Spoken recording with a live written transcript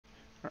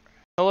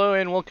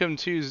and welcome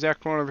to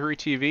Zach103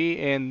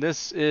 TV, and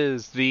this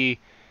is the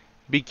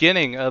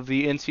beginning of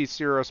the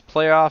NCCRS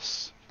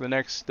playoffs for the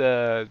next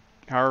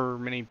however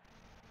many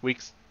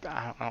weeks.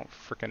 I don't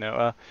freaking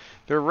know.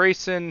 They're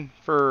racing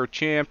for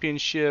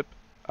championship.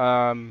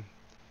 That's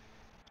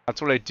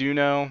what I do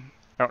know.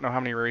 I don't know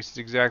how many races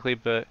exactly,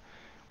 but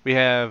we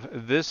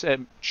have this at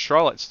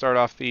Charlotte start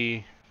off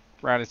the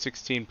round of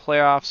 16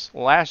 playoffs.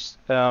 Last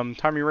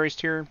time we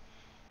raced here,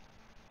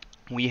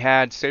 we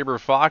had Saber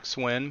Fox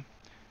win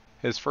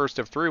his first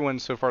of 3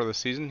 wins so far this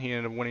season. He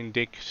ended up winning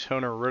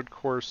Daytona Road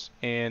Course,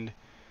 and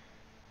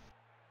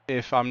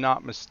if I'm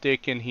not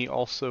mistaken, he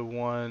also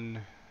won.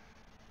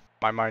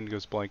 My mind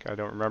goes blank. I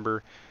don't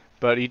remember,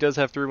 but he does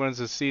have 3 wins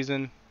this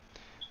season.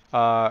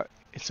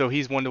 So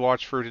he's one to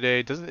watch for today.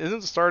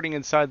 Isn't starting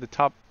inside the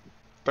top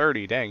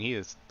 30. Dang, he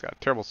has got a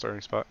terrible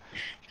starting spot.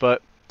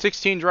 But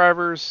 16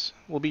 drivers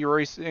will be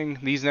racing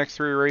these next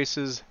 3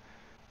 races.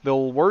 The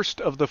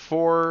worst of the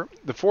 4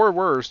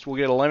 worst will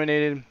get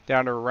eliminated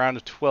down to a round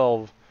of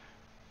 12,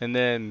 and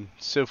then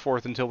so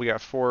forth until we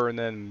got 4, and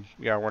then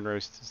we got 1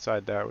 race to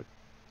decide that with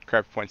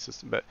crappy point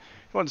system. But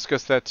I won't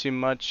discuss that too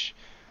much.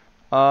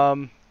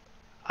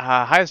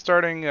 Highest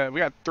starting, we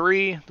got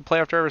 3. The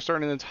playoff drivers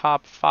starting in the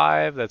top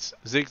 5. That's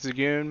Zig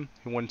Zagoon,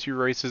 who won 2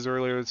 races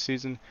earlier this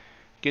season.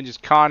 Genghis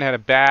Khan had a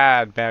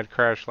bad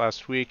crash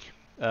last week.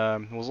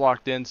 Was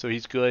locked in, so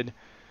he's good.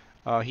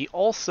 He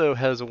also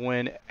has a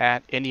win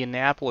at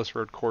Indianapolis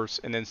Road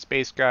Course, and then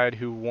Space Guide,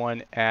 who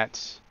won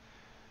at,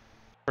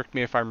 correct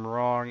me if I'm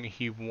wrong,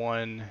 he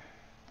won,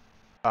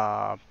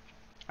 I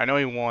know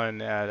he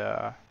won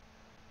at,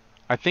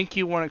 I think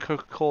he won at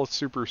Coca-Cola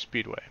Super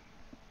Speedway,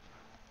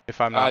 if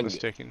I'm not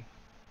mistaken.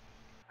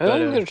 I'm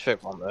going to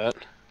check on that.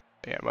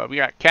 Yeah, but we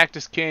got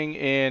Cactus King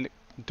and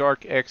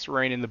Dark X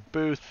Rain in the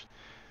booth.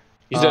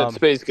 You said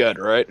Space Guide,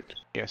 right?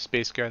 Yeah,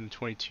 Space Guide in the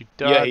 22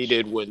 Dodge. Yeah, he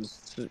did win.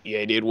 Yeah,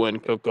 he did win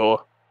Coca-Cola.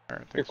 All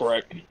right, you're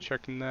correct.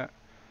 Checking that.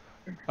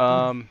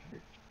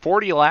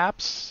 40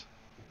 laps,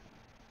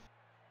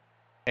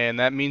 and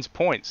that means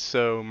points.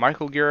 So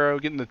Michael Guerrero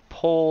getting the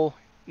pole,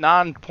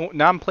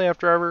 non-playoff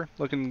driver,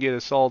 looking to get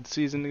a solid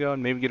season to go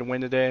and maybe get a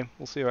win today.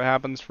 We'll see what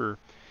happens for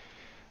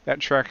that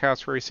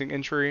Trackhouse Racing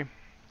entry.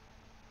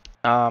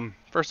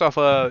 First off,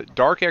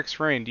 Dark X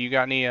Rain, do you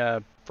got any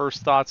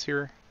first thoughts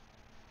here?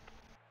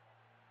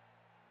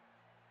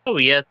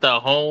 We at the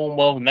home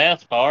of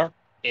NASCAR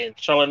in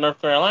Charlotte,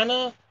 North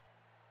Carolina.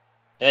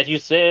 As you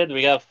said,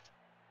 we got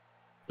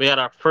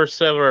our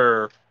first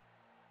ever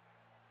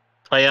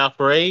playoff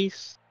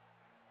race,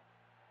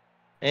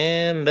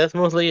 and that's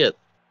mostly it.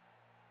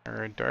 All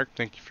right, Dark,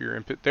 thank you for your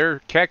input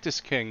there.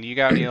 Cactus King, you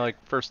got any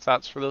first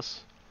thoughts for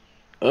this?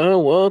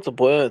 Well,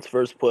 it's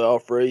first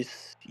playoff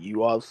race.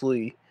 You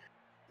obviously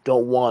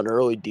don't want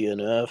early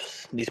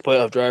DNFs. These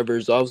playoff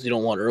drivers obviously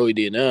don't want early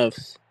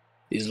DNFs.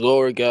 These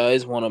lower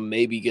guys want to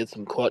maybe get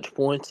some clutch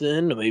points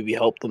in to maybe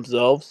help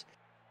themselves.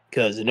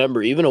 Because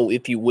remember, even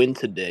if you win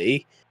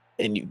today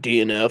and you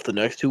DNF the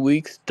next 2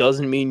 weeks,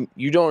 doesn't mean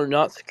you are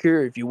not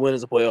secure if you win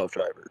as a playoff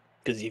driver.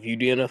 Because if you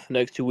DNF the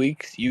next 2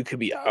 weeks, you could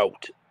be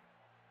out.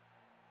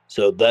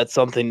 So that's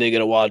something they got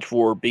to watch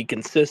for. Be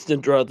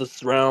consistent throughout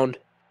this round.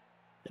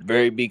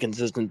 And be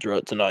consistent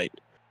throughout tonight.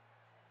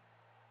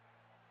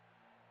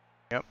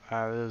 Yep,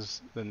 that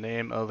is the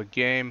name of the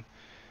game.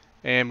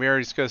 And we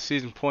already discussed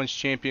season points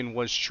champion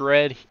was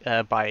Shred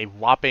by a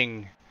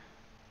whopping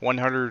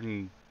 100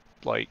 and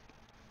or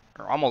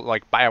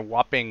almost by a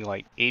whopping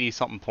 80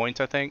 something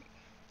points, I think.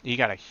 He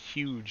got a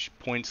huge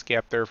points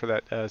gap there for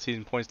that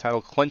season points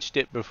title. Clinched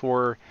it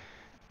before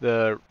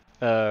the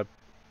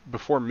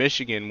before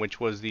Michigan, which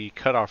was the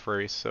cutoff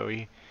race. So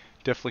he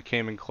definitely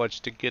came in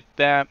clutch to get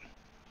that.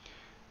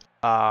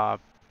 And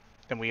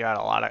we got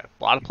a lot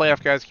of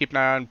playoff guys keep an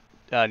eye on.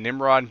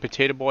 Nimrod and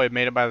Potato Boy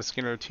made it by the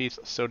skin of their teeth.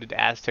 So did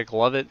Aztec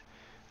Lovett.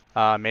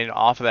 Made it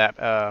off of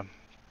that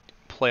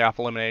playoff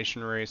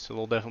elimination race. So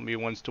they'll definitely be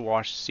ones to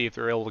watch to see if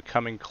they're able to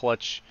come in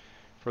clutch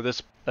for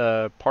this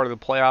part of the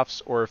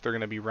playoffs, or if they're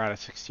going to be round of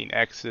 16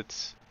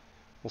 exits.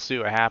 We'll see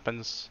what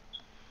happens.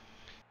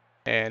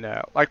 And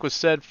like was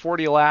said,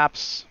 40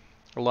 laps.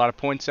 A lot of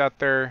points out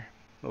there.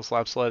 Those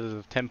laps led to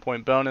a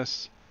 10-point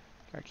bonus.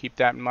 Gotta keep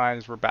that in mind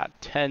as we're about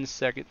 10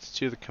 seconds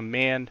to the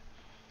command.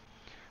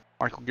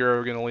 Michael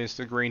Guerrero going to lead us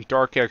to the green.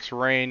 Dark X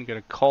Rain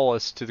going to call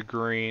us to the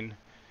green,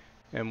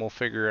 and we'll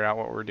figure out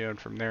what we're doing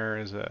from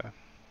there.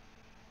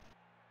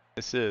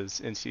 This is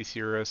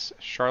NCCRS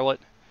Charlotte,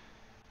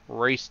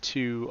 race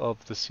 2 of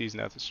the season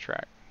at this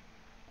track.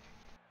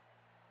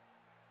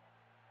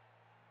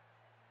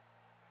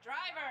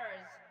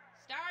 Drivers,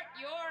 start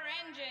your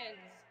engines.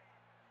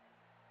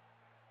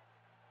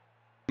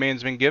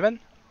 Command's been given.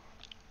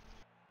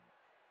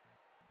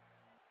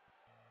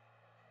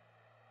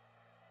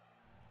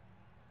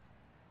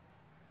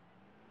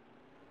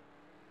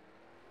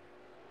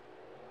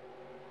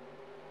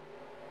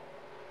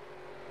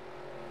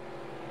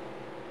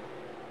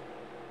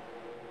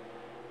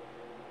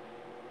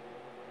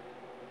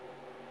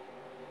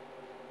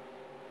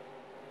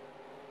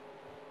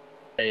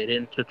 Head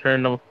into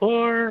turn number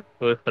 4.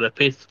 Wait for the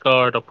pace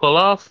car to pull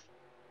off.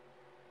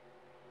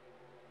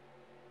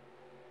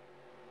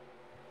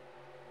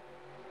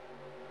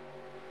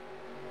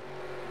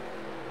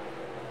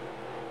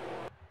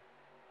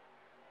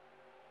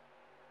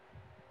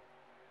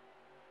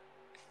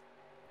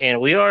 And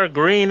we are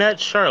green at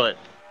Charlotte.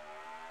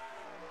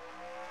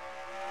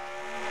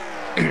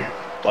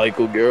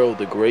 Michael Garrow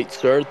with a great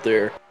start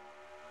there.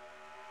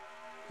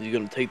 He's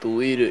going to take the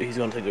lead. He's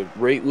going to take a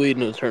great lead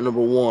into turn number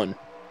 1.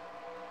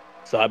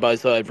 Side by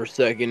side for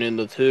second in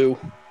the 2.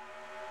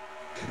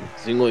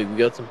 Seems like we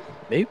got some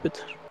maybe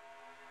it's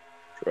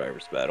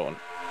drivers battling.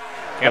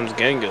 Comes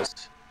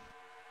Genghis.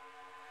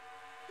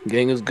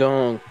 Genghis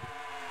gone.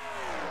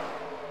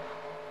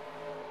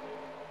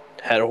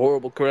 Had a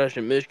horrible crash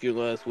in Michigan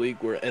last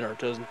week where NR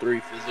 2003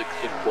 physics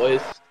took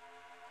place.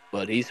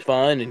 But he's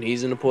fine and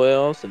he's in the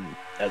playoffs and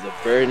has a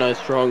very nice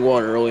strong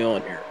one early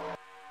on here.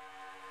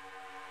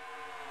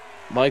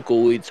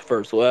 Michael leads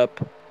first lap.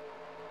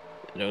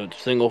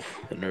 Single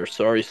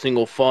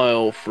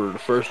file for the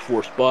first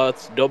 4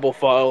 spots. Double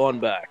file on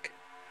back.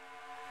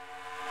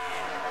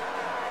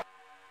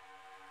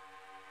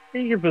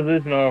 Here's your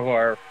position of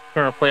our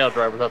current playoff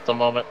drivers at the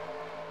moment.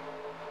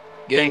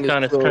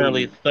 Kankon is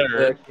currently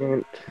 3rd.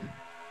 Second.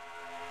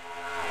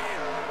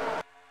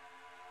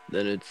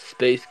 Then it's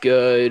Space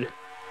Guide.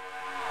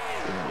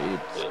 And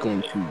it's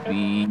going to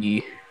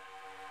be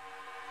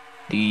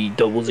the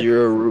 00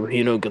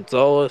 Rubino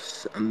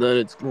Gonzalez. And then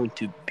it's going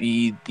to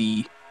be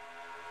the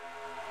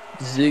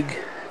Zagoon.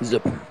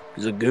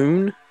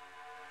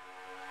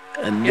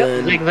 And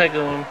then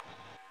Zagoon.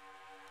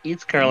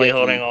 He's currently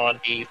holding on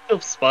the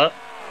 5th spot.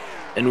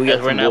 And we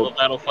got we're now in a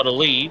battle for the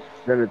lead.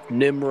 Then it's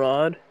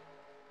Nimrod.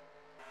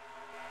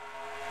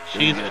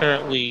 She's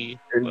currently.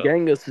 And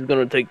Genghis is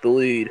going to take the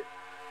lead.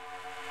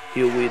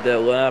 He'll lead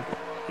that lap.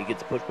 He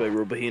gets pushed by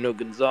Rubino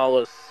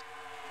Gonzalez.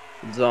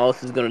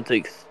 Gonzalez is going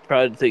to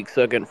try to take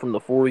second from the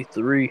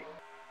 43.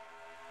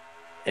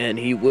 And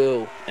he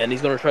will. And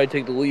he's going to try to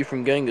take the lead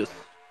from Genghis.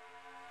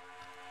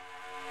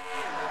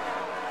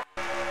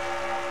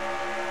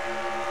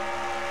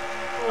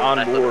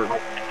 On board.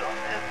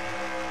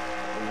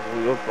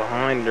 We look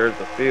behind, there's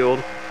the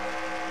field.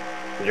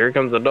 Here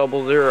comes the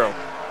 00.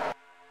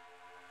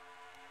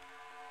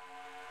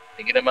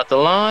 They get him at the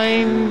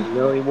line.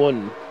 No, he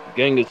wouldn't.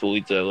 Genghis will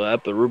lead that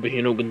lap, but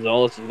Rubino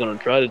Gonzalez is going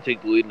to try to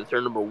take the lead in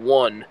turn number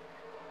 1.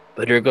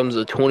 But here comes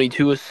the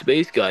 22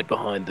 Space Guide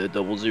behind the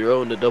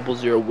 00, and the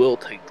 00 will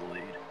take the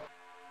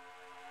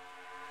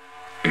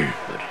lead.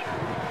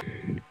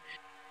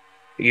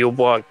 You'll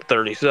block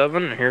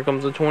 37, and here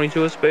comes the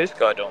 22 Space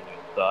Guide on the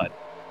inside.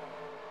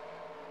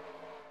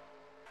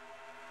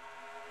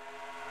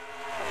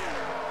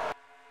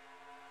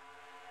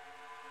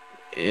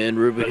 And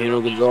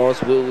Rubino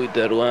Gonzalez will lead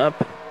that lap.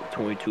 The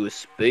 22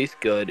 Space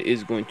Guide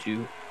is going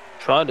to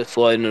try to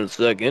slide in a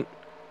second.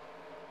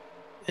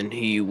 And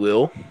he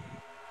will.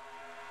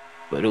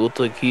 But it looks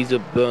like he's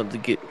about to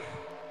get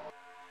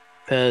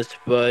passed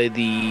by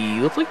the,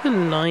 looks like the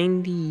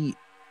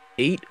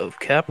 98 of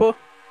Kappa.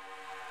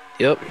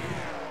 Yep.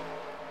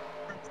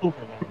 Oh,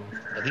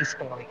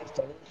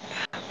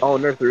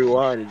 and their through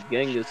line is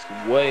Genghis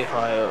way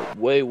high up,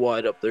 way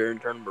wide up there in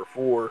turn number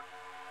 4.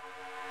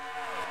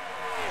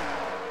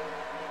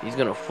 He's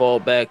gonna fall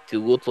back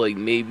to looks like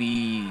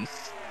maybe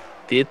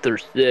 5th or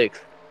 6th.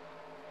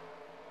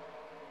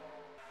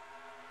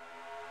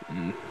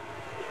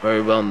 Right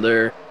around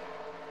there.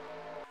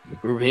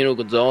 Rubino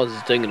Gonzalez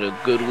is taking a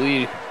good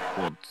lead,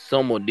 well,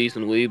 somewhat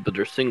decent lead, but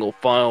they're single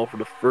file for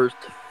the first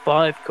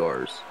 5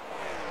 cars.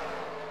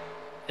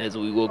 As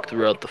we look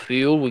throughout the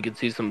field, we can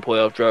see some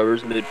playoff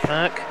drivers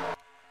mid-pack.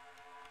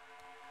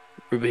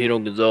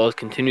 Rubino Gonzalez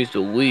continues to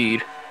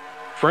lead.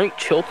 Frank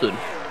Chilton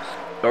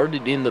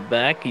started in the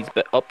back. He's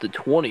up to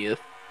 20th.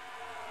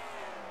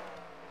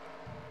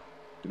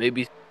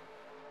 Maybe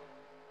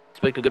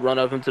expect a good run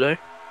out of him today.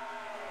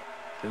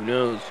 Who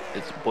knows?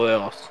 It's the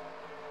playoffs.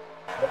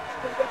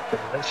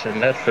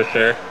 That's for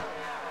sure.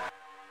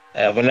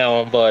 We're now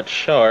on board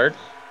Shard.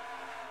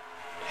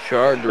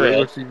 Shard, the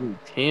regular season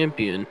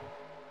champion.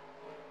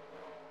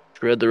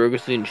 Shred, the regular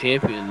season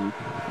champion,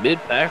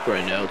 mid-pack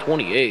right now,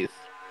 28th.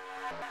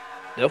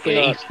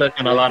 Definitely he's stuck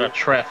in a lot of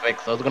traffic,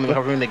 so it's going to be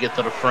hard for him to get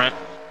to the front.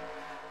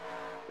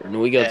 And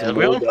we got some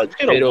more. We got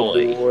Potato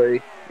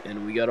Boy,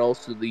 and we got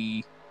also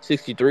the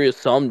 63 of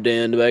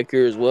Somdan back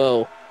here as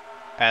well.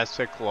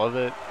 Aztec, love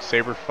it.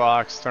 Saber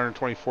Fox,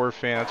 124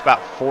 fan. That's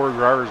about 4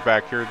 drivers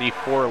back here. The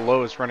 4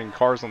 lowest running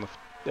cars on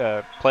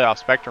the playoff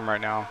spectrum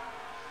right now.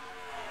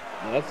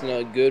 That's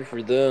not good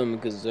for them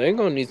because they're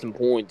going to need some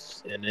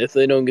points. And if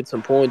they don't get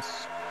some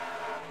points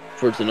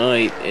for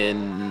tonight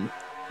and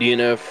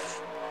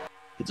DNF,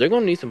 they're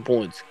going to need some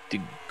points to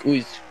at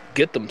least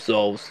get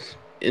themselves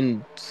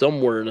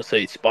somewhere in a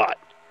safe spot.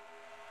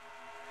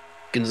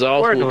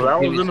 Gonzalez will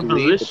continue to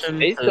lead, but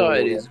Space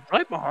Guide is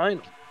right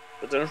behind him,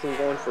 potentially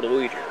going for the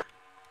lead here.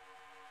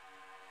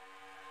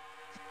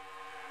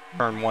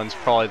 Turn 1's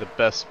probably the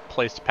best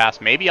place to pass.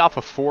 Maybe off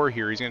of 4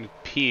 here. He's going to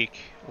peak.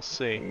 We'll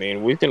see. I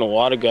mean, we've seen a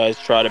lot of guys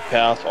try to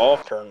pass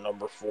off turn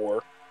number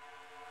 4.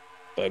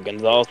 But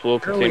Gonzalez will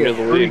continue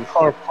to lead.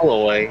 Car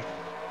pull away.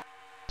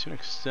 To an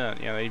extent,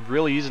 yeah. They're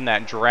really using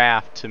that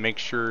draft to make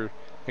sure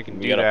they can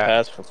do that. We got a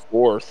pass for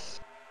 4th.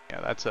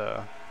 Yeah, that's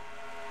a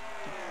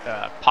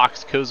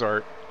Pox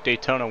Cozart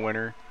Daytona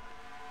winner.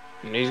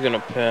 And he's gonna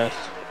pass.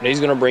 And he's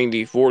gonna bring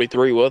the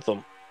 43 with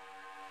him.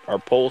 Our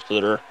pole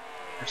sitter.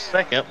 For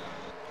second.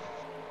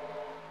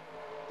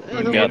 That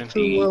Moon doesn't Man. look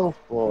too well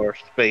for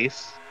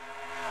space.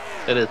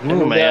 It is And Moon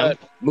we Man. got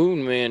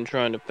Moon Man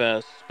trying to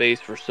pass space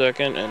for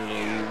second, and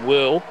he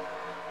will.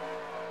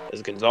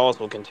 As Gonzalez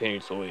will continue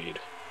to lead.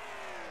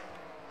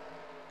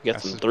 Got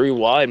That's some a- 3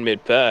 wide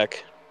mid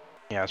pack.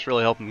 Yeah, it's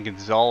really helping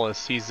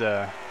Gonzalez. He's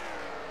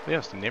we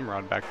have some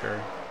Nimrod back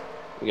there.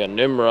 We got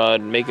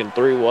Nimrod making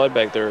 3 wide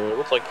back there. It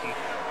looks like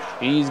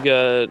he's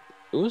got.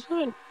 Who's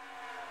that?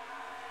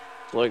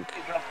 Like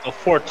The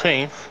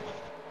 14th.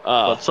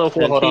 But so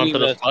far, hold on Santini to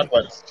the Messi. spot.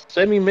 But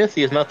Semi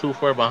Missy is not too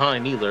far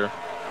behind either.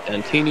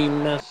 Santini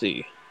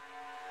Messi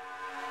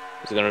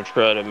is gonna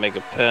try to make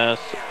a pass.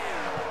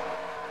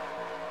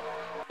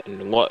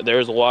 And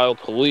there's Wild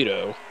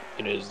Toledo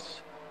in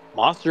his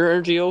Monster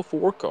Energy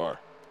 04 car.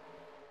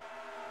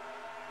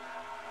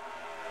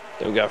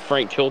 Then we got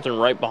Frank Chilton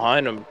right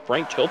behind him.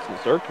 Frank Chilton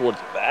served towards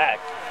the back.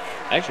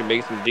 Actually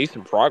making some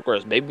decent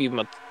progress. Maybe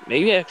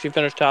actually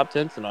finish top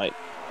 10 tonight.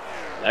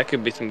 That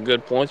could be some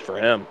good points for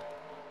him.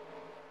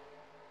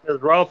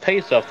 It's raw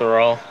pace after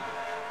all.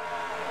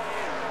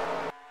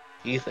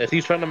 As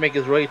he's trying to make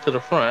his way to the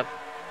front.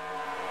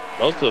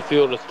 Most of the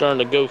field is starting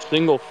to go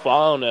single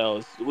file now.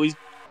 It's at least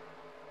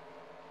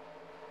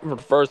for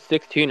the first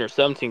 16 or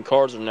 17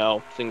 cars are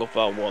now single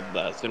file. Well,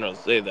 as soon as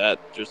I say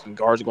that, just some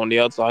cars going the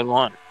outside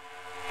line.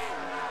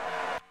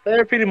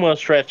 They're pretty much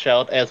stretched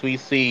out as we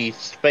see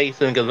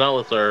Space and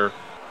Gonzalez are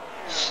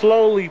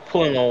slowly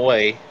pulling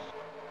away.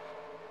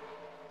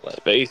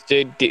 Space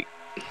did get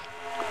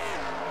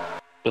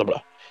blah,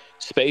 blah.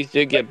 Space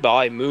did get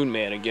by Moon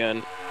Man again.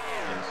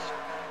 And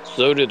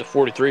so did the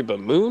 43, but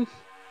Moon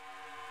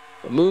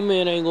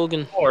Man ain't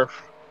looking Fourth.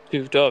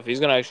 too tough. He's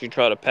gonna actually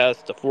try to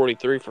pass the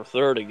 43 for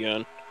third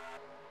again.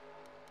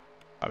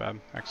 My bad.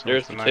 Excellent.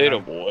 There's So Potato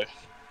 99. Boy.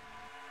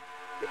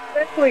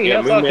 Actually, Yeah,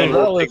 I thought Moon Man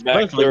will Gonzalez take back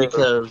eventually third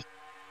because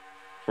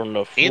from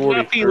the even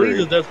if he 43.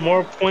 leads, there's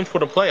more points for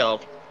the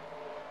playoff.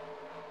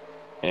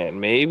 And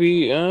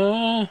maybe,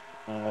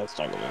 that's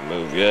not gonna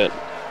move yet.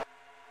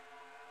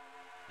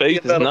 Space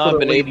Get has better not for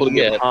the been able to lead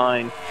get yet.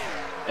 behind.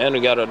 And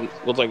we got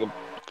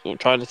we're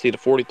trying to see the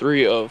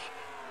 43 of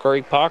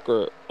Craig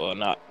Parker. Well,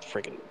 not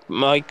freaking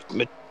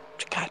Michael.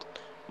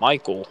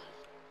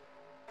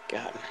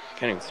 God,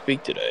 can't even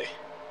speak today.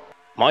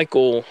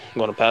 Michael,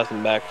 going to pass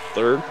him back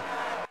third.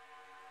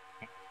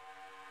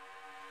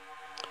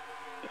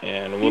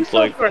 And it looks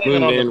still like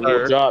hanging on the Moonman will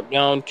third. drop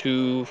down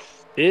to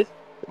fifth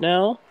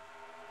now.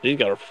 He's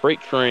got a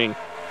freight train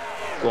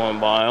going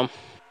by him.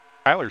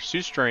 Tyler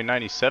Shoestring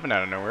 97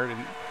 out of nowhere.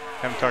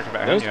 Haven't talked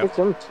about him That's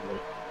yet.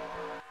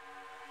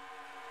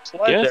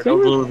 Yeah,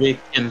 Those will be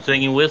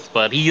continuous,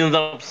 but he ends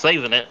up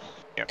saving it.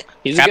 Yep.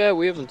 He's a guy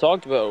we haven't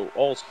talked about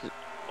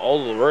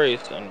all the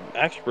race, and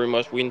actually pretty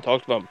much we didn't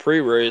talk about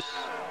pre-race.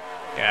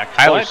 Yeah,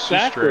 Kyler Quiet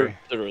factor Shoestring.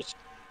 to his,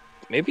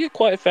 maybe a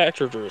quiet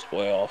factor to his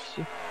playoffs.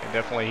 Yeah,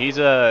 definitely.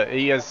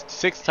 He has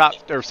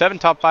 7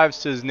 top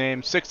 5s to his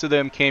name. 6 of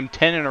them came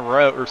 6 in a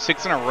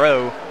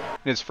row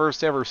in his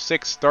first ever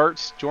 6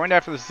 starts. Joined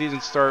after the season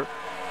start.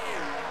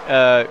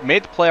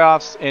 Made the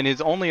playoffs, and his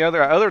only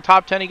other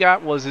top 10 he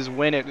got was his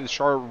win at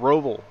Charlotte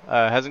Roval.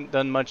 Hasn't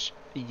done much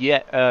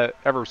yet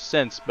ever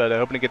since, but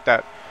hoping to get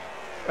that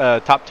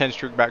top 10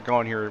 streak back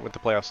going here with the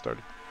playoffs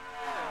started.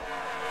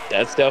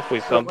 That's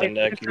definitely something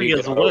that can be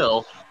as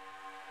well.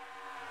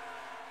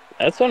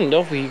 That's something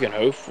definitely you can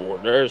hope for.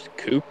 There's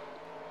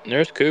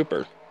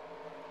Cooper.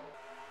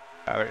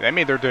 They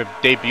made their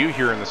debut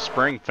here in the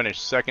spring,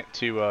 finished second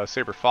to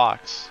Saber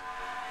Fox.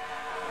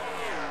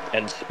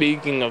 And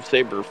speaking of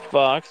Saber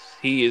Fox,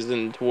 he is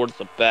in towards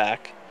the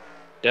back.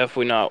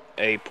 Definitely not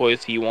a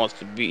place he wants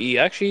to be.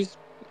 Actually, he's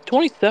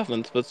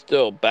 27th, but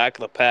still back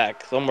of the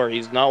pack. Somewhere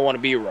he's not want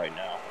to be right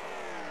now.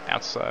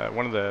 That's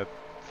one of the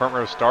front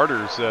row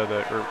starters,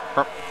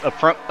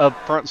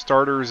 front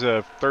starters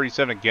of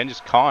 37 again.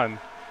 Just Khan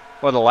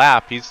led a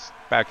lap. He's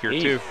back here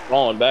He's too.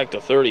 falling back to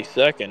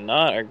 32nd.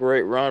 Not a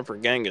great run for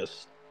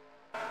Genghis.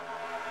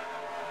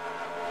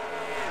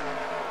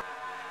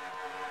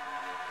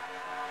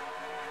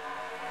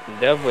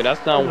 Definitely,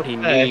 that's not what he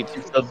needs.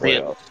 A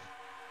bit.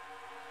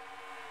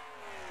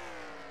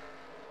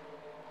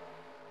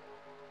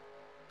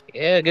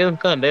 Yeah, Gavin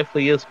Khan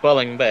definitely is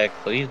falling back,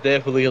 so he's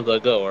definitely a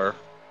goer.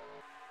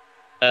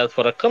 As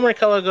for the current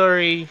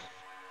category,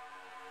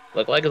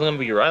 look like it's gonna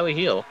be Riley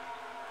Hill.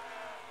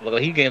 Look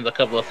like he gained a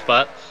couple of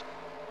spots.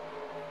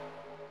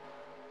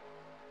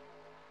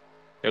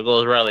 There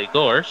goes Riley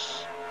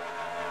Gorse,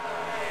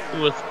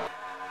 who is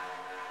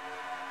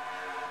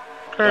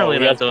currently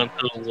not doing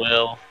too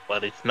well,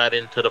 but he's not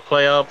into the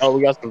playoffs. Oh,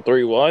 we got some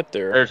 3 wide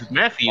there. There's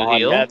Matthew Behind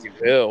Hill, Matthew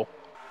Hill.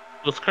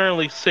 who's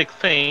currently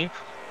 16th,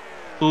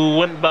 who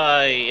went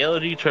by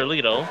LG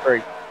Toledo.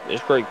 There's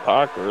Craig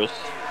Parkers.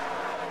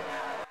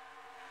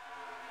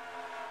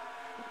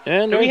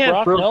 And We there's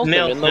have Brock Brooke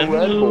Nelson in the Nelson,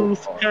 Red Bull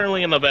who's car.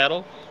 currently in the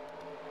battle.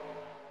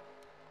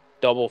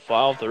 Double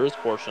file through his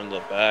portion of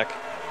the back.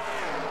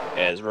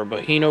 As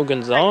Robertino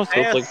Gonzalez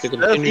looks like to That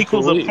continue to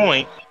equals a lead.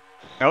 point.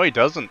 No, he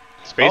doesn't.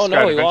 Space Oh no,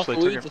 Guy he lost eventually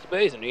the took lead it. to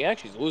Space, and he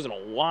actually is losing a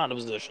lot of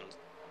positions.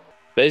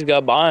 Space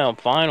got by him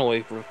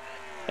finally,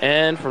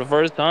 and for the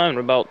first time in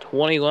about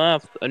 20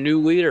 laps, a new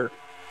leader.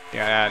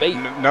 Yeah, Space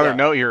another Guy.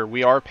 note here,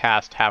 we are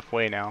past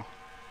halfway now.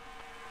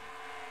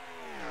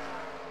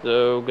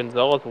 So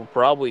Gonzalez will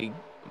probably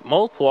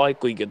most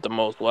likely get the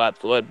most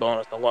laps led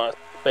bonus unless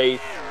Space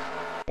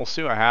We'll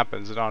see what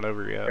happens. It's not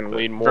over yet, can but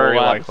lead more very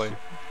laps. likely.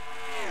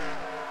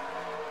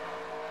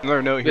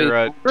 Another note Space here,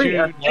 will lead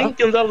I more think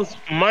Gonzalez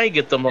might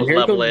get the And most here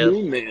lap comes led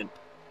Moon Man.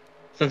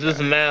 since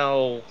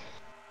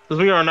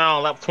we are now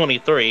on lap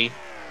 23.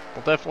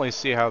 we'll definitely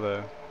see how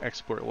the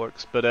export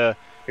looks. But Here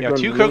yeah,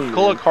 comes 2 Moon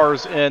Coca-Cola Man.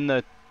 cars in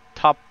the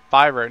top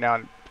 5 right now,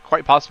 and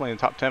quite possibly in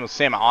the top 10 with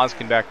Sam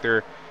Oskin back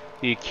there,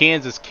 the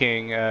Kansas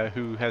King,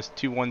 who has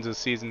 2 wins this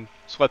season,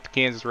 swept the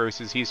Kansas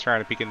races. He's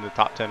trying to peek into the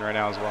top 10 right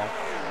now as well.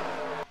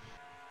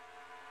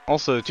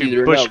 Also, the See, 2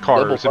 they're Busch now double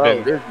cars have file.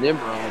 been, There's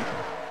Nimrod.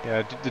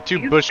 yeah, the 2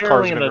 He's Busch cars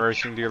currently have in been the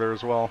racing together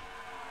as well.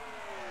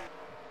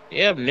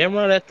 Yeah,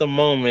 Nimrod at the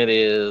moment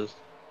is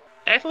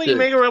actually Six.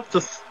 made her up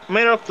to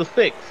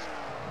 6,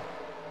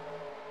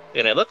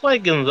 and it looked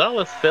like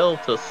Gonzalez fell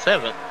to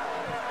 7th.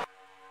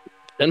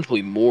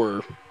 Potentially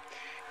more.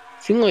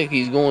 Seemed like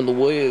he's going the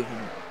way of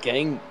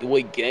the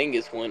way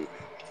Genghis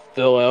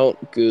fell out,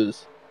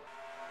 because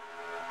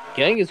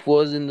Genghis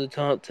was in the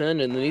top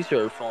 10 and then he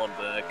started falling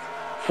back.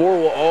 Four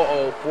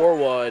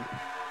wide.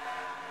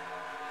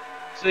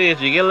 See, if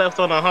you get left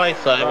on the high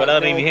side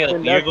without any help,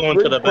 And you're that's going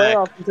to 3 the back.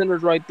 playoff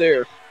contenders right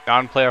there.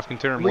 Non-playoff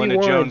contender Three Melinda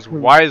wide. Jones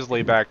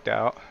wisely backed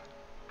out.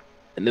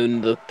 And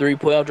then the 3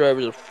 playoff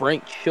drivers are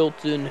Frank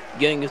Chilton,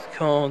 Genghis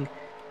Kong,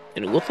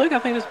 and it looks like I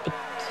think it's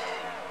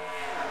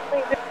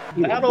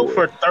Battle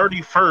for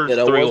 31st, yeah,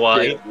 that 3 was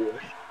wide, Potato Boy.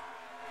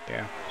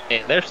 Yeah,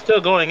 and they're still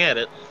going at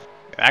it.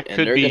 that And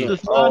could they're be. gonna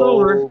It's not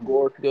over.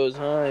 Gorse goes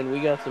high, and we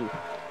got some.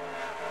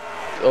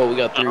 Oh, we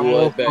got 3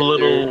 Almost wide back a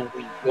little. there.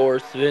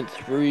 Gorse, Vince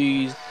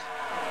Freeze,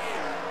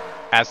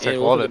 Aztec and it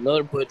love looks like it.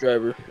 another put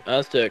driver,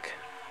 Aztec.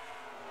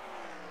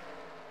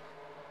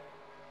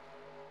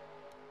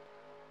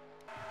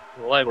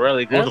 Like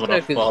Riley Guzman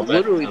Aztec is fall back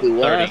literally to the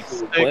last of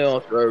the 36.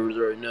 playoff drivers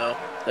right now.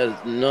 That is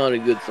not a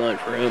good sign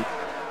for him.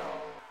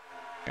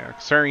 Yeah,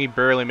 considering he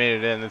barely made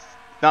it in, it's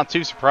not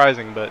too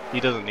surprising, but he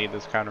doesn't need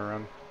this kind of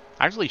run.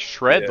 Actually,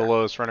 Shred, the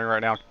lowest runner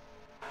right now,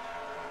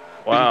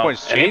 Wow,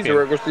 points and he's a champion.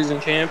 regular season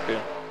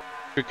champion.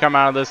 Could come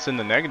out of this in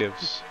the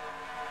negatives.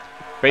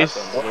 Base,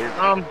 That's a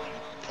weird.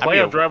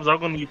 Playoff drivers are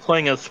going to be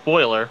playing as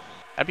spoiler.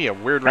 that'd be a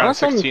weird Kinda round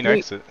 16 something-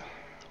 exit.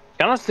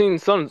 Kind of seeing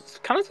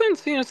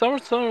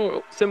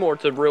something similar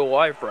to real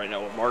life right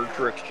now with Martin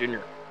Truex Jr.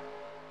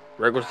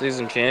 Regular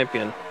season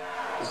champion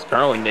is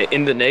currently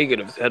in the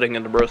negatives heading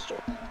into Bristol.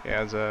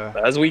 Yeah,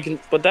 As we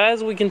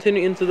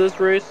continue into this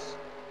race,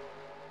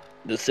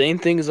 The same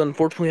thing is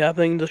unfortunately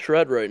happening to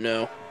Shred right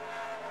now.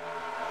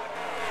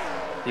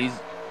 He's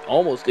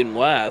almost in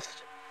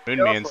last.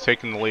 Moonman's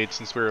taking the lead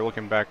since we were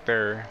looking back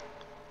there.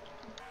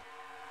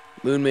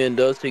 Moonman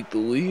does take the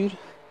lead.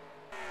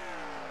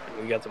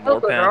 we got some more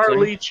But our passing.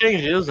 lead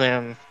changes,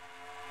 and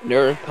And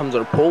there comes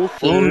our pole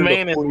sitter, Moon the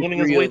Man is winning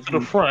his 43 way of to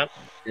the front,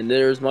 And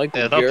there's Michael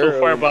and not so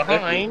far Garrow.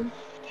 behind.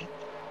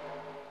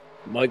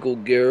 Michael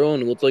Garrow,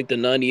 and it looks like the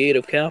 98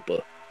 of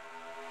Kappa.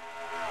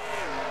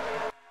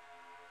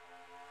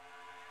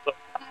 One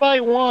by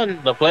one,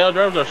 the playoff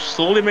drivers are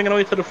slowly making their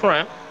way to the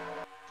front,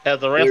 as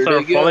the rest There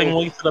are they falling go.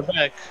 way to the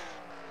back.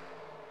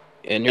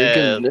 And here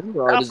comes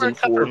Nimrod is in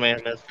fourth.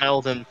 Copperman is now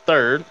in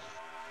 3rd.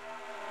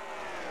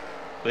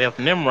 We have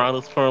Nimrod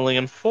is currently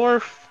in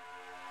 4th.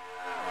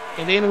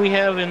 And then we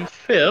have in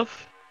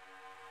 5th,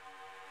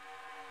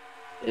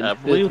 In I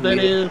fifth, believe that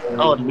we is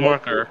have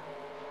Marker.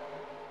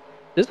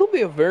 This will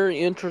be a very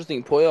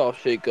interesting playoff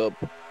shakeup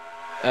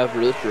after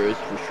this race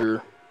for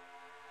sure.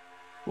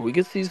 We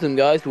can see some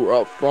guys who were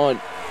up front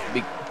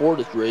before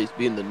this race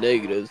being the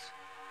negatives,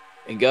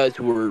 and guys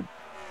who were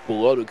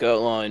below the cut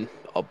line,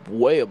 up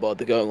way above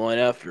the cut line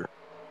after.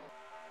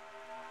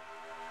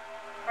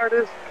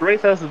 This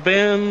race has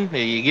been,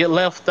 you get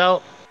left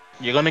out,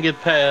 you're gonna get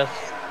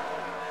passed.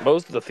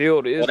 Most of the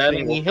field is Without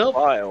any single help?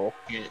 file.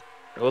 Yeah.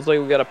 It looks like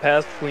we got a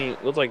pass between.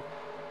 Looks like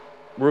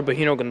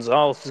Rubahino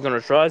Gonzalez is going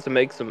to try to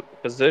make some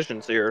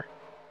positions here.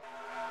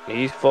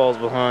 He falls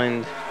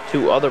behind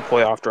 2 other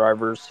playoff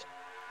drivers,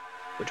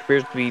 which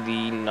appears to be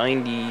the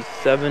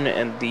 97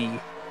 and the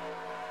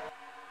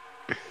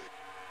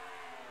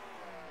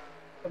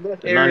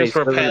Areas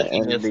for 97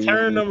 passing and is the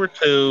turn number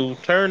 2,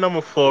 turn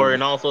number 4,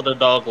 and also the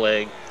dog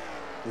leg.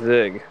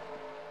 Zig.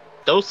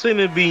 Those seem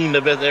to be the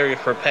best areas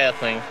for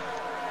passing.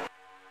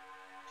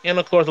 And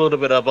of course, a little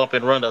bit of bump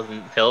and run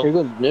doesn't help. Here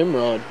comes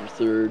Nimrod for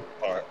third.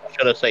 Or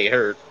should I say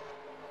hurt?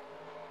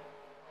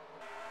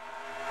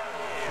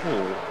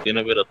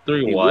 Getting a bit of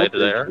 3 He wide will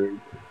take there. third.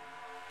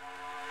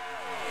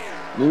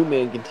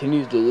 Moonman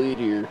continues to lead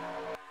here.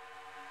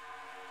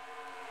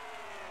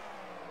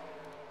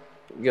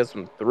 We got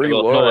some 3 There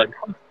goes wide.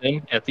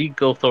 Noah as he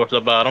goes towards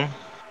the bottom.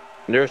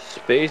 There's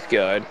Space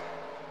Guide.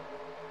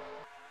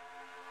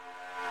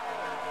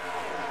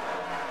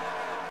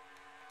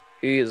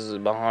 He is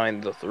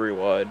behind the 3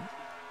 wide.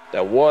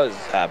 that was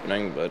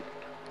happening, but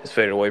it's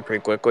faded away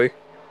pretty quickly.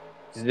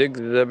 Zig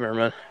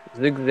Zimmerman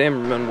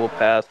will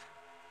pass.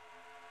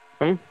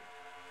 I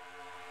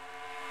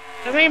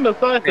mean,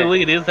 besides the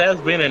lead, this has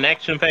been an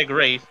action-packed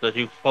race that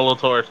you follow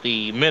towards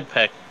the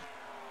mid-pack.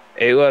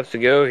 8 laps to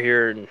go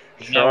here in Now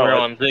we're Charlotte.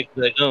 on Zig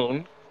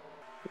Zagoon.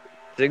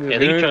 Zig Yeah,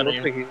 he's Zagoon trying looks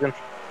to. like he's gonna.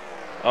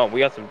 Oh, we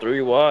got some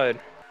 3 wide.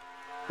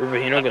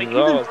 Rubino I think he's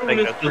Gonzalez improving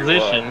taking his a 3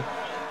 position. wide.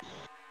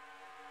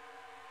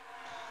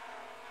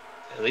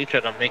 Yeah, he's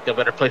trying to make a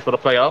better place for the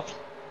playoffs.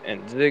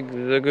 And Zig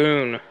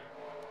Zagoon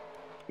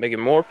making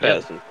more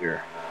passes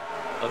here.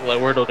 Looks like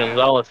Eduardo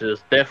Gonzalez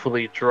is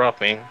definitely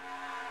dropping.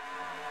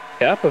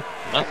 Kappa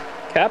Huh?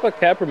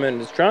 Kapperman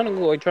is trying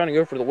to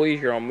go for the lead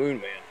here on Moon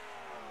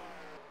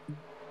Man.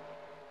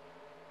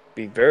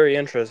 Be very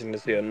interesting to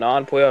see a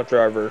non-playoff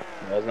driver.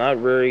 Well, it's not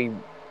very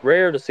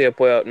rare to see a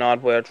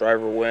non-playoff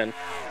driver win.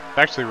 It's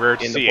actually rare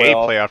to In the see a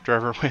playoff. playoff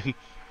driver win.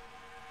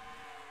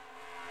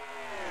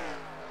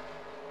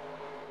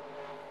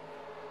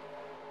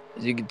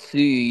 As you can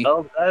see,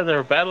 Those guys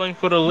are battling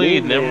for the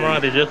lead. Moon Man.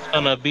 Nimrod is just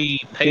gonna be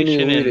Continue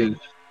patient leading. and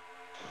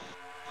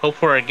hope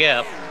for a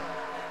gap.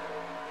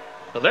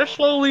 So they're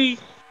slowly.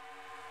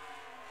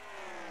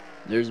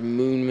 There's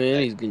Moon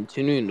Man. He's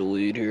continuing to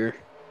lead here.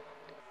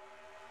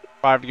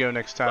 5 to go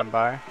next time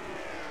by.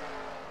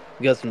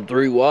 We got some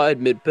 3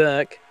 wide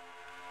mid-pack.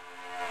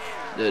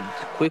 That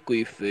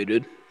quickly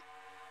faded.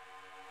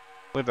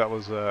 I believe that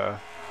was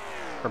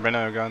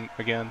Urbano gun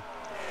again.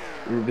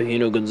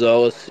 Rubino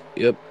Gonzalez,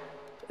 yep.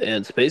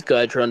 And Space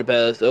Guy trying to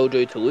pass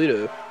LJ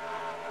Toledo.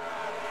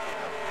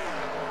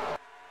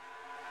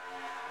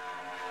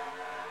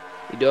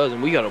 He does,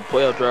 and we got a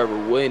playoff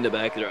driver way in the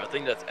back there. I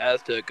think that's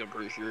Aztec, I'm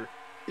pretty sure.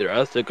 Either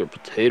Aztec or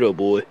Potato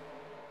Boy.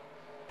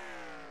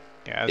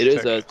 Yeah, It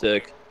is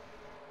Aztec.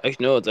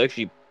 Actually, no, it's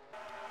actually...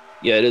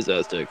 Yeah, it is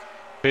Aztec.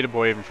 Beta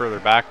Boy even further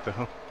back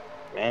though.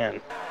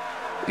 Man,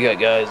 We got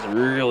guys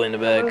really in the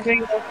back.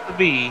 Everything has to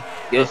be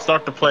Yeah. to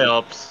start the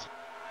playoffs.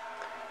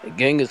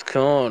 Genghis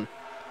Khan.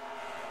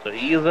 So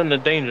he is in the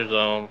danger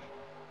zone.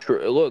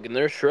 Look, and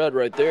there's Shred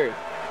right there.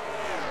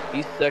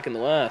 He's second to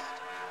last.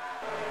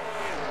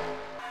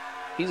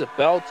 He's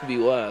about to be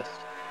last.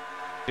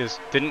 Just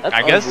didn't. That's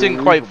I guess didn't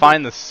quite unbelievable.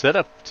 find the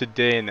setup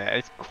today, and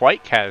it's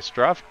quite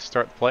catastrophic to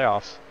start the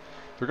playoffs.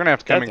 They're gonna have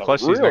to come that's in clutch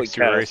these really next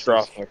 2 races. You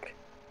catastrophic.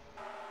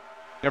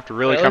 have to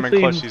really Well, come in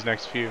let's clutch see. these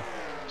next few,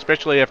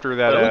 especially after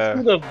that Well, let's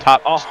see the-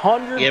 top.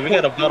 100. Yeah, we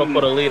got a battle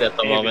for the lead at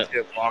the moment.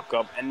 Lock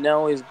up, and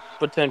now he's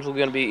potentially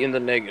going to be in the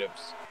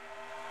negatives.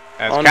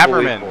 As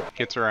Unbelievable. Kapperman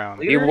gets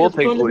around. He will It's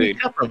take going to be lead.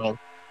 Kapperman.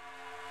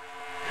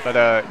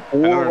 But 4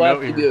 another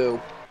laps note to here.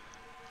 go.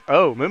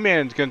 Oh, Moon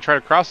Man's gonna try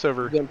to cross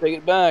over. He's gonna take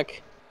it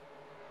back.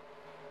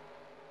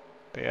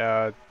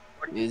 Yeah, Is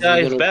he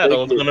Guys, gonna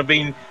battle take is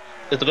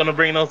going to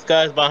bring those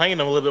guys behind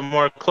them a little bit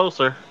more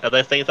closer as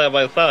they stay side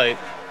by side.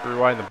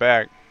 rewind the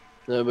back.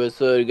 No, but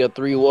so you got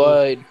 3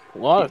 wide. A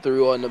lot of 3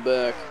 wide in the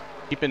back.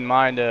 Keep in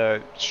mind,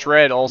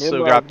 Shred also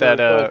Nimrod got that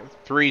very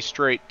 3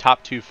 straight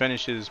top 2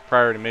 finishes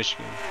prior to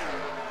Michigan,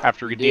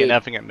 after He did.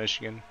 DNFing at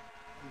Michigan.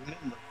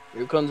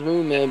 Here comes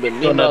Moon Man, but Gonna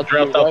Nimrod's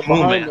draft right out Moon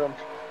behind Man. him.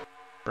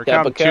 We're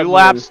Kappa counting 2 Kappa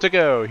laps Man. to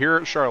go here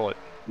at Charlotte.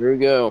 Here we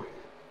go.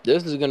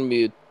 This is gonna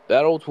be a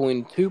battle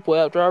between 2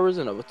 playoff drivers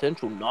and a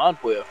potential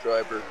non-playoff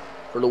driver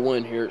for the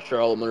win here at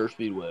Charlotte Motor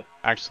Speedway.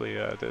 Actually,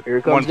 the Here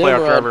 1 comes playoff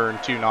Nimrod. driver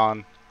and 2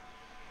 non.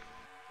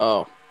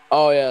 Oh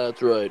yeah,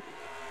 that's right.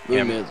 Moon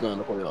Yeah. Man's not in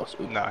the playoffs.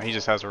 No, he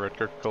just has a red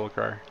Coca-Cola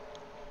car.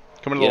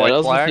 Coming to Yeah, the I white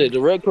was gonna say flag.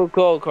 the red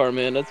Coca-Cola car,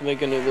 man. That's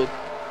making it look.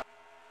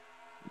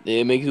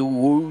 They make it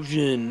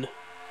whooshing.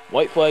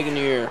 White flag in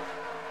the air.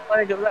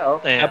 Flag is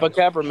out. And Kappa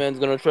Kapperman's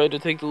gonna try to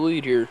take the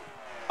lead here.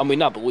 I mean,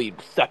 not the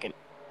lead, second.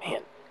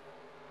 Man,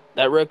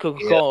 that red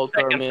Coca-Cola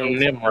car, second man. from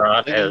is-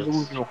 Nimrod making it as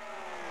delusional.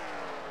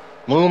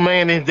 Moon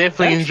Man is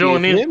definitely Actually,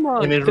 enjoying if this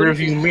Nimrod in his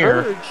finishes rearview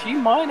mirror. third, she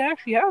might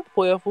actually have the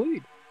playoff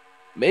lead.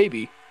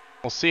 Maybe.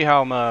 We'll see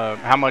how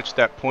much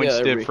that points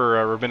Yeah, did for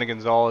Rabina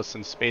Gonzalez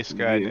and Space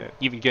Guy. Yeah. And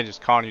even Genghis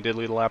Khan, who did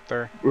lead a lap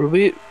there. And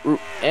it's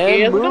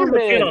gonna Moon depend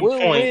Man on will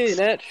points.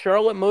 win at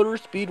Charlotte Motor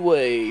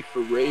Speedway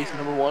for race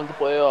number 1 of the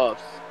playoffs.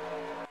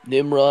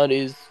 Nimrod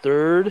is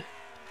third.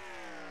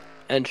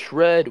 And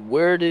Shred,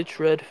 where did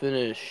Shred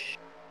finish?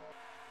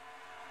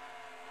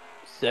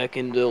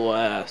 Second to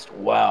last.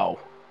 Wow.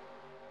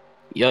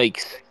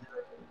 Yikes.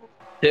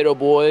 Potato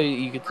Boy,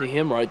 you can see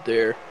him right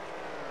there.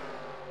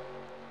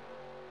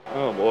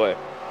 Oh boy.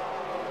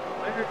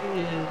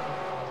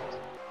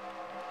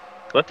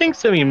 I think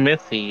Semi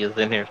Missy is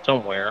in here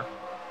somewhere.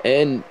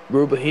 And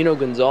Rubino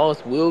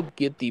Gonzalez will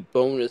get the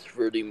bonus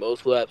for the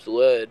most laps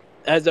led.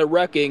 As they're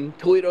wrecking,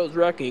 Toledo's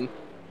wrecking.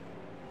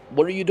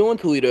 What are you doing,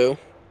 Toledo?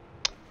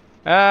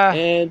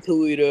 And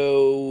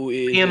Toledo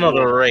is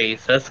Another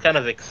race. That's kind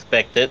of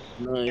expected.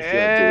 Nice job,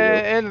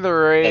 Toledo. In the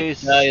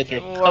race. Guys are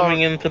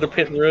coming into the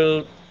pit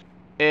road.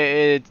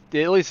 It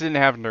at least didn't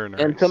happen during the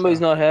And race. somebody's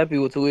so. not happy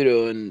with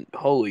Toledo, and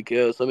holy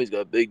cow, somebody's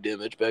got big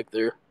damage back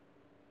there.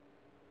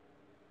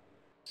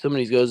 Some of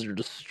these guys are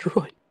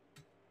destroyed.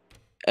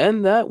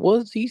 And that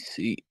was the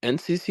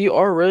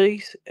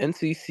NCCRS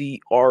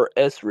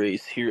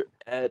race here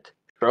at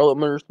Charlotte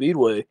Motor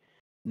Speedway.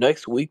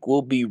 Next week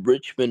will be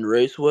Richmond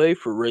Raceway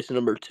for race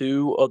number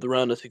 2 of the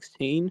round of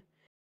 16.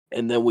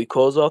 And then we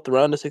close off the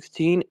round of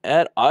 16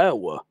 at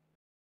Iowa.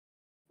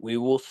 We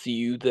will see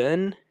you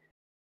then,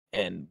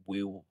 and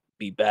we will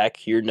be back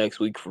here next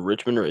week for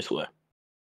Richmond Raceway.